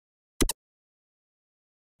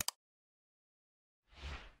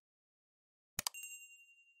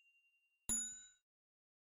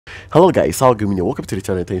Hello guys, SyleGaming here. Welcome to the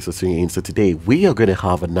channel. Thanks for tuning in. So today we are going to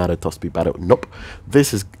have another top speed battle. Nope,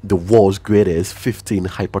 this is the world's greatest 15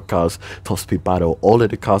 hypercars top speed battle. All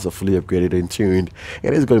of the cars are fully upgraded and tuned.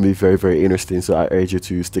 It is going to be very interesting, so I urge you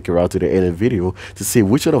to stick around to the end of the video to see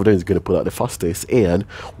which one of them is going to pull out the fastest and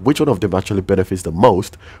which one of them actually benefits the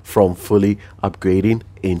most from fully upgrading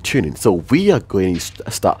and tuning. So we are going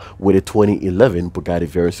to start with a 2011 Bugatti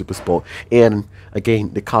Veyron Super Sport, and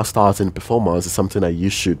again, the car starts and performance is something that you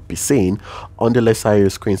should be seeing on the left side of the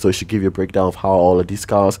screen. So it should give you a breakdown of how all of these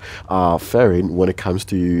cars are faring when it comes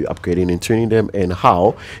to upgrading and tuning them, and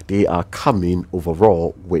how they are coming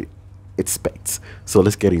overall with its specs. So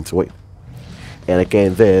let's get into it. And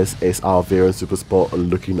again, this is our Veyron Super Sport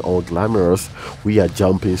looking all glamorous. We are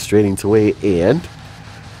jumping straight into it and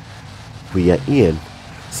we are in.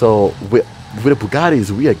 So with the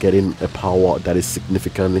Bugattis, we are getting a power that is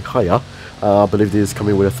significantly higher. I believe this is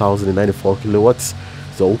coming with 1094 kilowatts.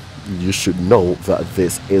 So you should know that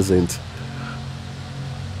this isn't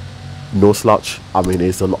no slouch. I mean,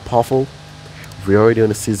 it's a lot powerful. We're already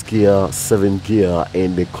on a 6 gear, 7 gear,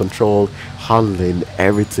 and the control, handling,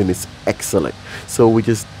 everything is excellent. So we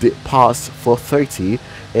just did pass for 30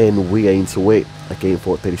 and we are into it again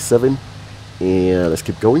for 37. And let's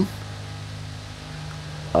keep going.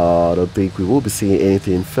 I don't think we will be seeing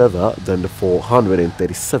anything further than the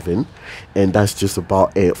 437, and that's just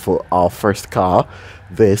about it for our first car.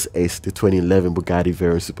 This is the 2011 Bugatti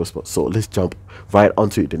Veyron Super Sport. So let's jump right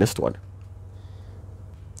onto the next one.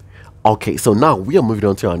 Okay, so now we are moving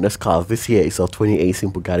on to our next car. This here is our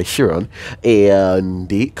 2018 Bugatti Chiron, and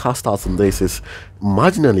the car starts on this is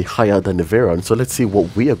marginally higher than the Veyron. So let's see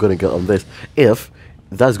what we are going to get on this, if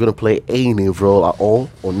that's going to play any role at all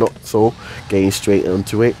or not. So getting straight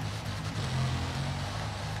into it.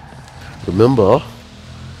 Remember,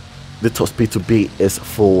 the top speed to beat is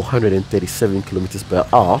 437 kilometers per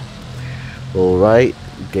hour. Alright,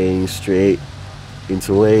 getting straight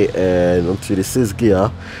into it and onto the 6th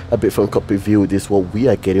gear. A bit from cockpit view, this is what we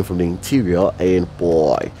are getting from the interior, and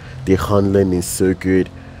boy, the handling is so good.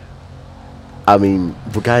 I mean,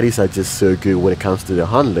 Bugattis are just so good when it comes to the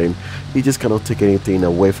handling. You just cannot take anything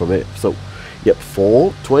away from it. So yep,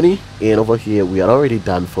 420, and over here we are already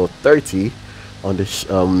done for 30 on the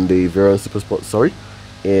Veyron Super Sport, sorry,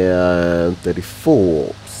 and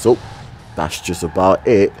 34. So that's just about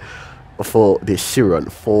it for the Chiron,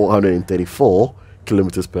 434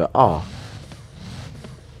 kilometers per hour.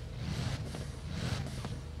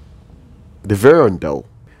 The Veyron though.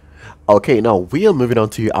 Okay, now we are moving on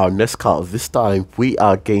to our next car. This time we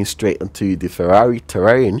are getting straight into the Ferrari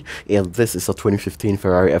Terrain, and this is a 2015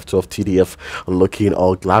 Ferrari F12tdf looking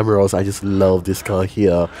all glamorous. I just love this car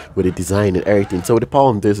here with the design and everything. So the power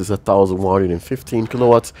on this is 1115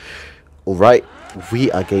 kilowatts. Alright,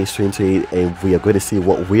 we are getting straight into it and we are going to see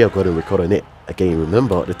what we are going to record on it. Again,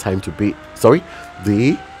 remember the time to beat, sorry,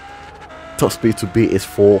 the top speed to beat is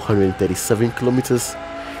 437 kilometers.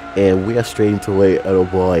 And we are straight into it. Oh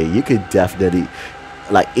boy, you could definitely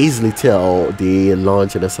like easily tell the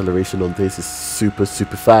launch and acceleration on this is super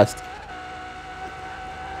fast.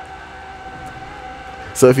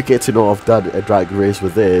 So if you get to know of that a drag race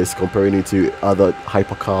with this, comparing it to other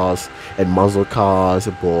hypercars and muscle cars,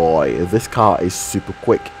 boy, this car is super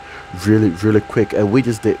quick, really quick. And we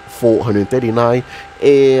just did 439,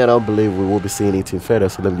 and I don't believe we will be seeing anything further.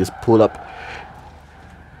 So let me just pull up.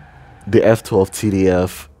 The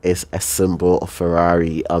F12tdf is a symbol of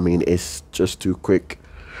Ferrari. I mean, it's just too quick,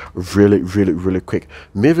 really quick.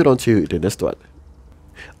 Moving on to the next one.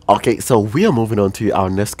 Okay, so we are moving on to our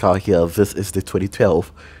next car here. This is the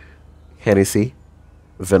 2012 Hennessey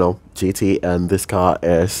Venom GT, and this car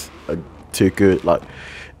is too good. Like,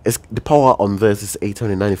 it's the power on this is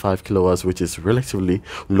 895 kilowatts, which is relatively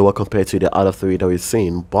lower compared to the other three that we've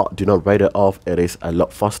seen, but do not write it off. It is a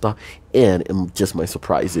lot faster and it just might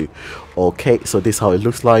surprise you. Okay, so this is how it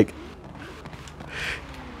looks like,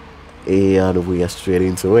 and we are straight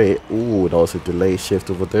into it. Ooh, that was a delay shift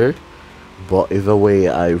over there, but either way,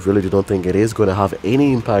 I really do not think it is going to have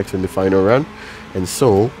any impact in the final run. And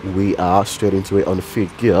so we are straight into it on the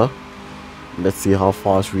 5th gear. Let's see how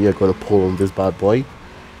fast we are going to pull on this bad boy.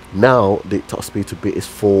 Now the top speed to beat is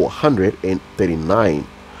 439.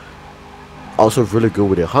 Also really good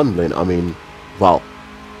with the handling. I mean, wow,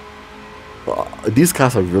 these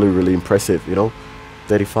cars are really impressive, you know.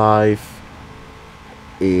 35,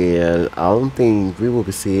 and I don't think we will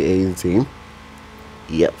be seeing anything.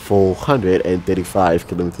 Yep, 435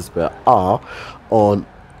 kilometers per hour on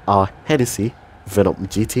our Hennessey Venom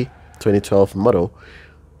GT 2012 model.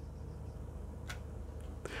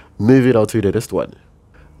 Moving on to the next one.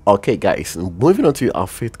 Okay guys, moving on to our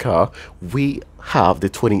fifth car, we have the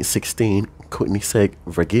 2016 Koenigsegg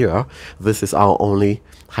Regera. This is our only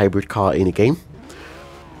hybrid car in the game.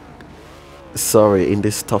 Sorry, in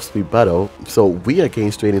this top speed battle. So we are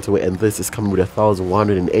getting straight into it, and this is coming with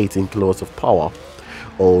 1,118 kilowatts of power.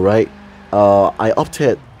 Alright, I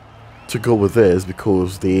opted to go with this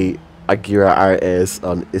because the Agera RS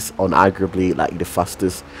is unarguably like the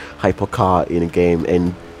fastest hypercar in the game,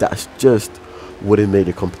 and that's just wouldn't make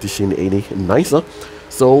the competition any nicer.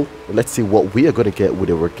 So let's see what we are going to get with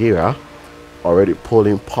the Regera, already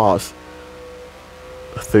pulling past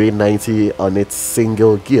 390 on its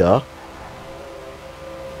single gear.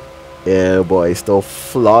 Yeah boy, still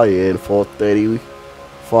flying for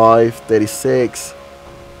 35, 36,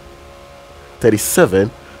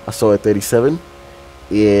 37. I saw a 37,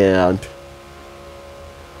 and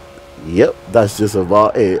yep, that's just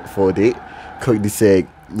about it for the Koenigsegg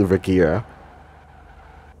Regera.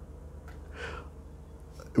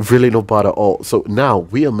 Really not bad at all. So now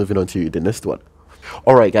we are moving on to the next one.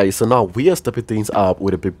 Alright guys, so now we are stepping things up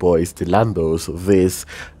with the big boys, the Lambos. This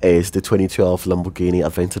is the 2012 Lamborghini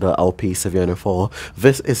Aventador Lp 704.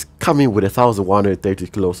 This is coming with 1,130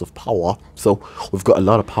 kilos of power, so we've got a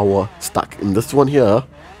lot of power stuck in this one here.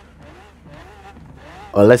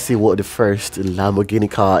 Let's see what the first Lamborghini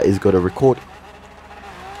car is going to record.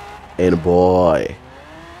 And boy,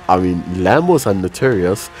 I mean, Lambos are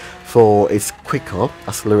notorious for its quicker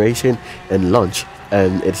acceleration and launch,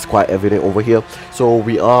 and it's quite evident over here. So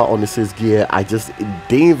we are on the 6th gear. I just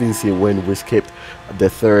didn't even see when we skipped the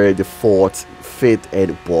 3rd, the 4th, 5th,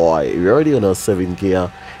 and boy, we're already on our 7th gear.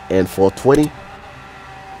 And for 20,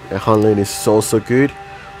 the handling is so good.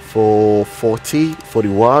 For 40,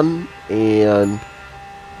 41, and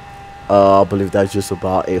I believe that's just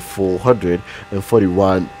about a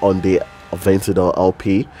 441 on the Aventador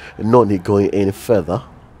LP. No need going any further.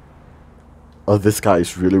 Oh, this guy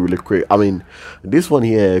is really quick. I mean, this one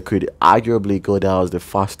here could arguably go down as the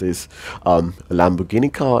fastest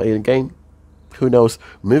Lamborghini car in the game. Who knows?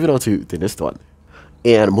 Moving on to the next one.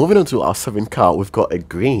 And moving on to our 7th car, we've got a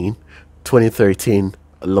green 2013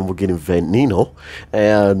 Lamborghini Veneno.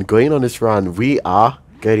 And going on this run, we are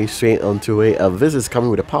getting straight onto it. And this is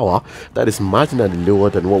coming with a power that is marginally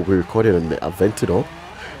lower than what we recorded on the Aventador.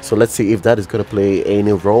 So let's see if that is going to play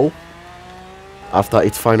any role after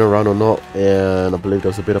its final round or not. And I believe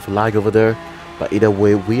there's a bit of a lag over there, but either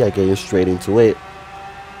way we are getting straight into it.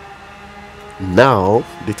 Now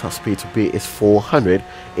the top speed to beat is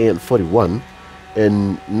 441,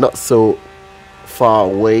 and not so far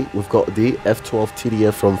away we've got the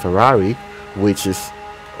F12tdf from Ferrari, which is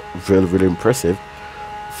really impressive.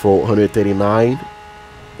 439,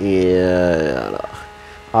 and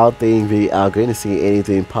I don't think we are going to see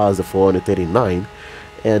anything past the 439.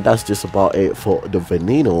 And that's just about it for the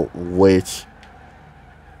Veneno, which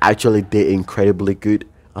actually did incredibly good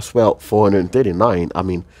as well. 439. I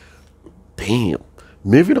mean, damn.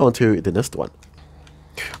 Moving on to the next one.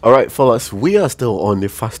 Alright fellas, we are still on the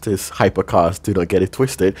fastest hypercars, do not get it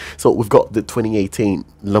twisted. So we've got the 2018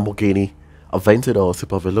 Lamborghini Aventador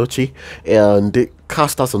Super Veloce, and the car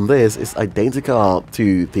stats on this is identical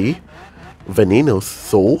to the Veneno's.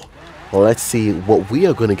 So let's see what we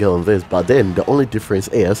are going to get on this. But then the only difference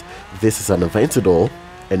is this is an Aventador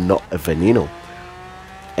and not a Veneno.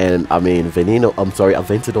 And I mean,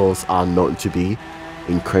 Aventadors are known to be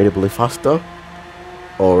incredibly faster.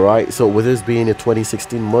 Alright, so with this being a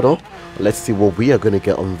 2016 model, let's see what we are going to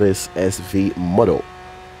get on this SV model.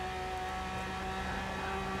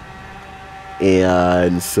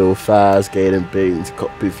 And so fast, getting big into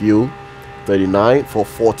cockpit view. 39 for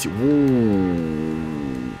 40.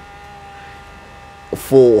 Ooh.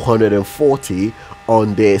 440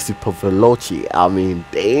 on the Super Veloce. I mean,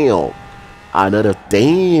 damn. Another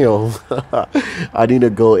damn. I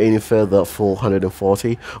didn't go any further.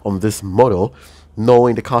 440 on this model,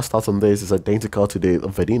 knowing the car stats on this is identical to the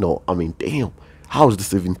Veneno. I mean, damn. How is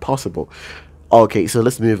this even possible? Okay, so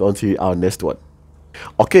let's move on to our next one.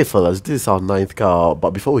 Okay fellas, this is our 9th car,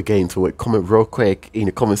 but before we get into it, comment real quick in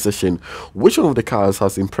the comment section which one of the cars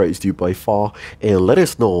has impressed you by far, and let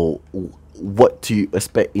us know what to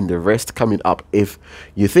expect in the rest coming up. If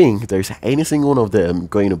you think there's any single one of them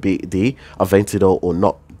going to be the Aventador or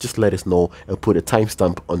not, just let us know and put a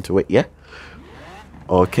timestamp onto it. Yeah.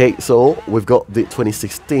 Okay, so we've got the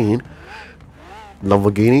 2016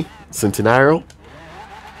 Lamborghini Centenario.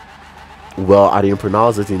 Well, I didn't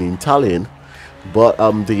pronounce it in Italian, but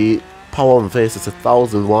the power on this is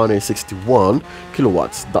 1,161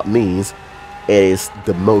 kilowatts. That means it is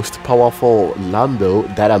the most powerful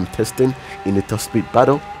Lambo that I'm testing in the top speed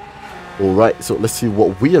battle. Alright, so let's see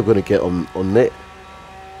what we are going to get on it.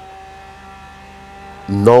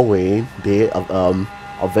 knowing the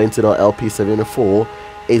Aventador Lp 74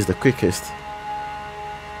 is the quickest.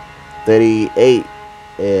 38,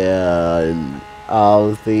 and I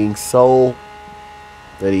don't think so.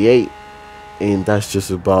 38, and that's just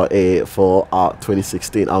about it for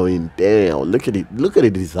 2016. I mean, damn, look at it, look at the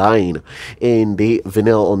design, and the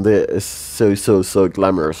vinyl on there is so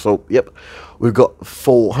glamorous. So yep, we've got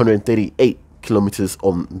 438 kilometers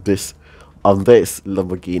on this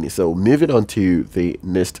Lamborghini. So moving on to the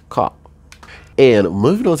next car, and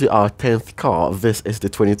moving on to our 10th car. This is the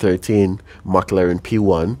 2013 McLaren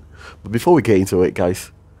P1. But before we get into it,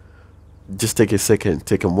 guys, just take a second,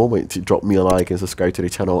 take a moment to drop me a like and subscribe to the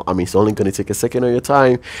channel. I mean, it's only going to take a second of your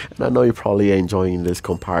time, and I know you're probably enjoying this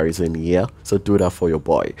comparison, yeah? So do that for your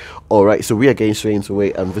boy. Alright, so we are getting straight into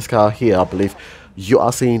it, and this car here, I believe you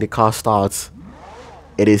are seeing the car starts.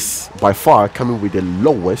 It is by far coming with the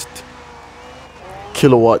lowest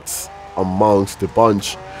kilowatts amongst the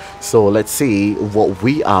bunch. So let's see what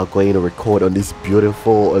we are going to record on this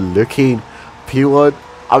beautiful looking P1.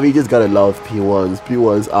 I mean, you just gotta love P1s.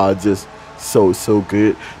 P1s are just so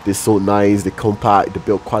good. They're so nice, they're compact, the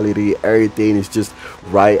build quality, everything is just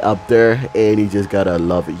right up there, and you just gotta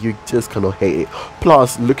love it. You just cannot hate it.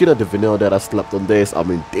 Plus, looking at the vinyl that I slapped on this, I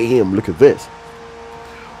mean, damn, look at this.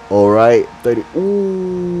 Alright, 30,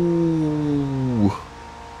 ooh,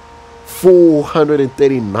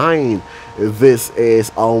 439. This is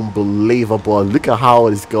unbelievable. Look at how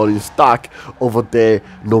it's going stuck over there.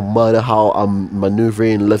 No matter how I'm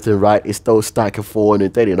maneuvering left and right, it's still stuck at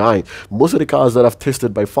 439. Most of the cars that I've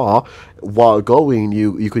tested by far, while going,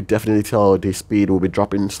 you could definitely tell the speed will be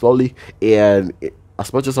dropping slowly, and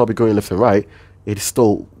as much as I'll be going left and right, it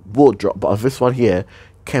still will drop. But this one here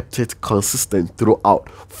kept it consistent throughout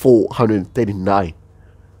 439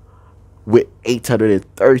 with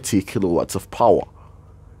 830 kilowatts of power.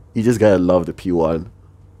 You just gotta love the P1,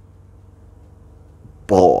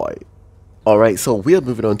 boy. Alright, so we are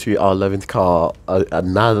moving on to our 11th car,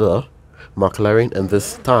 another McLaren, and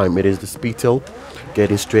this time it is the Speedo.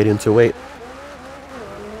 Getting straight into it.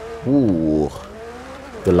 Ooh,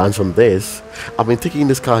 the launch on this. I've been taking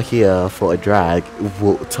this car here for a drag. It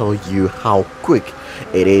will tell you how quick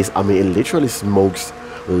it is. I mean, it literally smokes,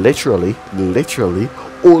 literally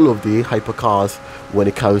all of the hypercars when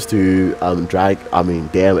it comes to drag. I mean,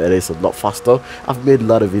 damn, it is a lot faster. I've made a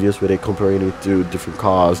lot of videos with it, comparing it to different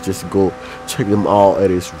cars. Just go check them out.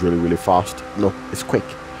 It is really fast. No, it's quick.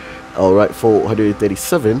 Alright,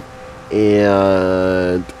 437,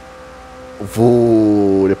 and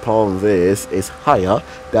whoa, the power on this is higher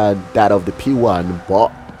than that of the P1,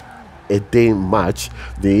 but it didn't match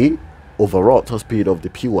the overall top speed of the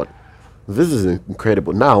P1. This is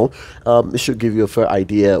incredible. Now, it should give you a fair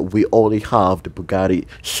idea. We only have the Bugatti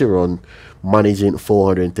Chiron managing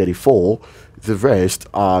 434. The rest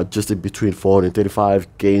are just in between 435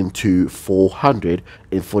 getting to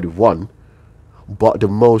 441. But the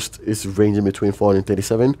most is ranging between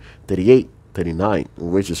 437, 38, 39,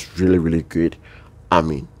 which is really good. I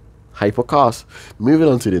mean, hypercars. Moving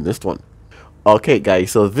on to the next one. Okay,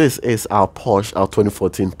 guys, so this is our Porsche, our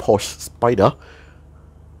 2014 Porsche Spider.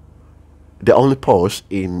 The only Porsche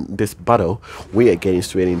in this battle. We are getting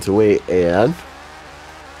straight into it, and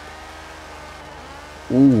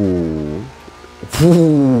ooh,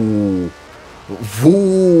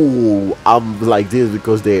 I'm like this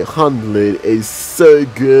because the handling is so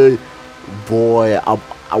good, boy.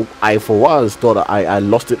 I for once thought I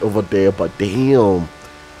lost it over there, but damn,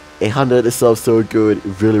 it handled itself so good,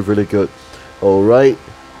 really good. All right,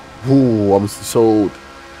 ooh, I'm sold,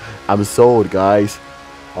 guys.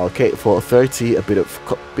 Okay, for 30, a bit of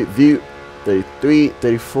cockpit view, 33,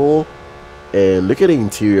 34, and look at the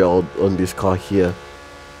interior on this car here.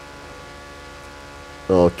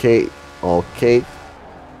 Okay,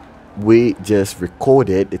 we just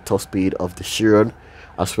recorded the top speed of the Chiron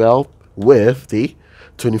as well with the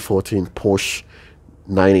 2014 Porsche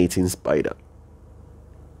 918 Spider.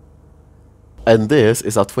 And this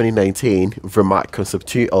is our 2019 Rimac Concept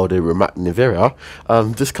 2, or the Rimac Nevera.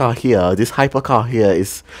 This car here, this hypercar here,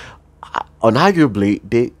 is unarguably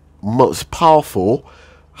the most powerful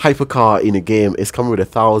hypercar in the game. It's coming with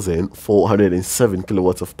 1,407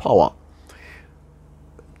 kilowatts of power.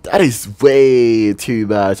 That is way too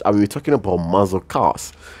much. I mean, we're talking about muscle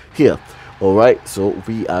cars here. Alright, so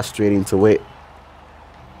we are straight into it.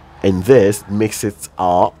 And this makes it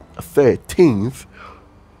our 13th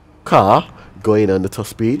car going on the top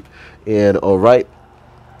speed. And alright,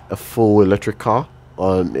 a full electric car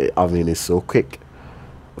on it. I mean, it's so quick.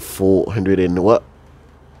 400 and what,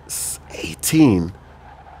 18,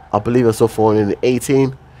 I believe I saw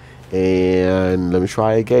 418. And let me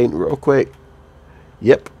try again real quick.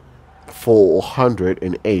 Yep,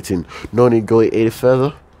 418. No need going any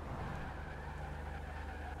further.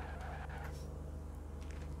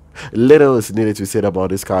 Little is needed to be said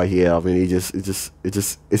about this car here. I mean,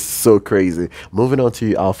 it's so crazy. Moving on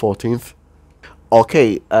to our 14th.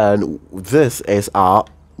 Okay, and this is our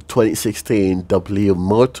 2016 W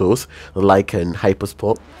Motors Lycan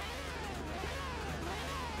Hypersport.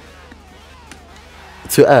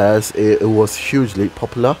 To us, it was hugely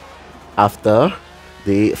popular after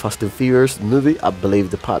the Fast and Furious movie. I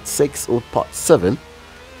believe the part 6 or part 7.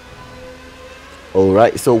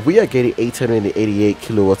 Alright, so we are getting 888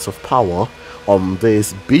 kilowatts of power on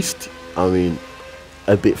this beast. I mean,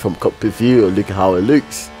 a bit from cockpit view, look at how it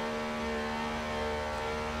looks.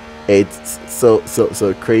 It's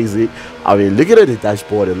so crazy. I mean, looking at the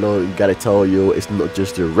dashboard alone, gotta tell you, it's not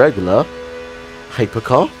just a regular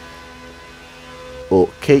hypercar.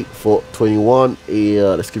 Okay, 421.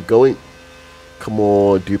 Yeah, let's keep going. Come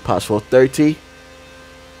on, do pass 430.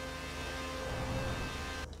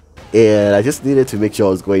 And I just needed to make sure I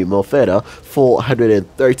was going more further.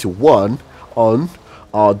 431 on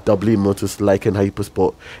our W Motors Lycan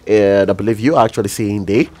Hypersport. And I believe you're actually seeing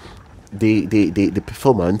the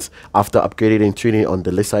performance after upgrading and tuning on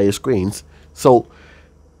the left side screens. So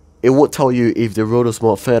it will tell you if the road is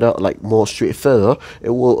more further, like more straight further.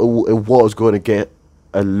 It was going to get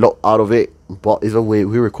a lot out of it, but either way,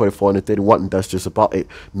 we recorded 431, and that's just about it.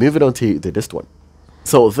 Moving on to this one.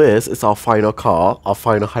 So this is our final car, our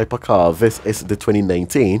final hypercar. This is the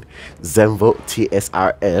 2019 Zenvo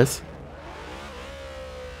TSRS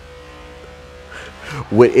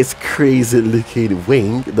with its crazy looking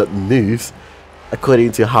wing that moves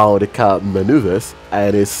according to how the car maneuvers,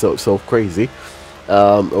 and it's so crazy.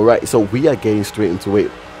 Alright, so we are getting straight into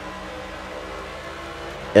it.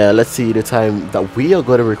 Let's see the time that we are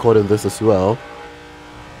going to record on this as well.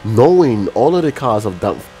 Knowing all of the cars have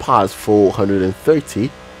done past 430.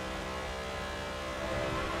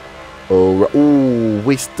 Alright, ooh,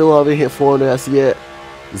 we still haven't hit 400 as yet.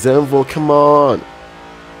 Zenvo, come on.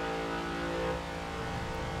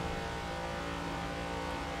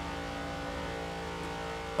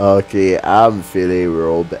 Okay, I'm feeling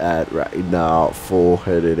real bad right now.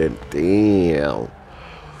 400 and damn.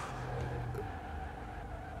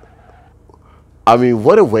 I mean,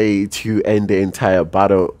 what a way to end the entire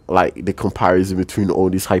battle, like the comparison between all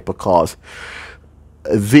these hypercars.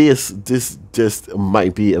 This just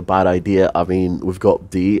might be a bad idea. I mean, we've got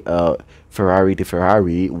the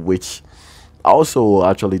Ferrari, which also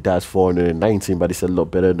actually does 419, but it's a lot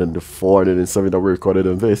better than the 407 that we recorded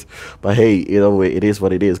on this. But hey, either way, it is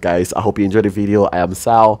what it is, guys. I hope you enjoyed the video. I am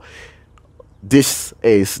Sal. This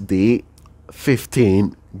is the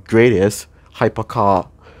 15 greatest hypercar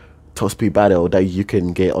top speed battle that you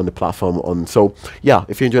can get on the platform on. So yeah,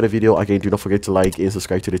 if you enjoyed the video, again, do not forget to like and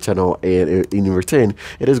subscribe to the channel, and in return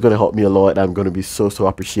it is going to help me a lot, and I'm going to be so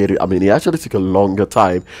appreciated. I mean, it actually took a longer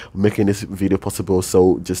time making this video possible,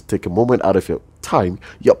 so just take a moment out of your time,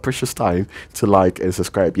 your precious time, to like and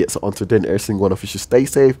subscribe. Yes, so until then, every single one of you should stay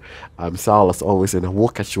safe. I'm Sal as always, and I will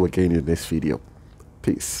catch you again in the next video.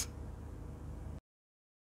 Peace.